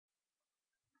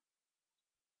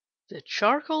THE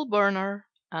CHARCOAL BURNER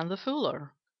AND THE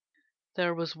FULLER.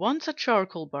 There was once a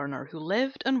charcoal burner who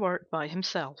lived and worked by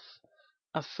himself.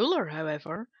 A fuller,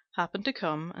 however, happened to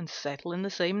come and settle in the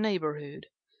same neighbourhood,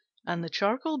 and the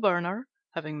charcoal burner,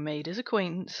 having made his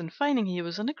acquaintance and finding he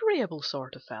was an agreeable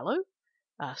sort of fellow,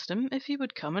 asked him if he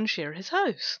would come and share his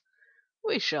house.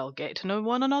 "We shall get to know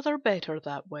one another better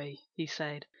that way," he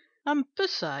said, "and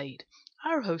beside,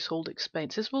 our household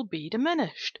expenses will be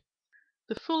diminished."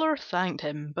 The Fuller thanked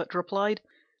him, but replied,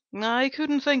 "I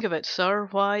couldn't think of it, sir.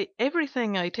 Why,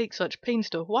 everything I take such pains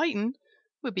to whiten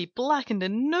would be blackened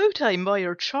in no time by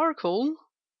your charcoal."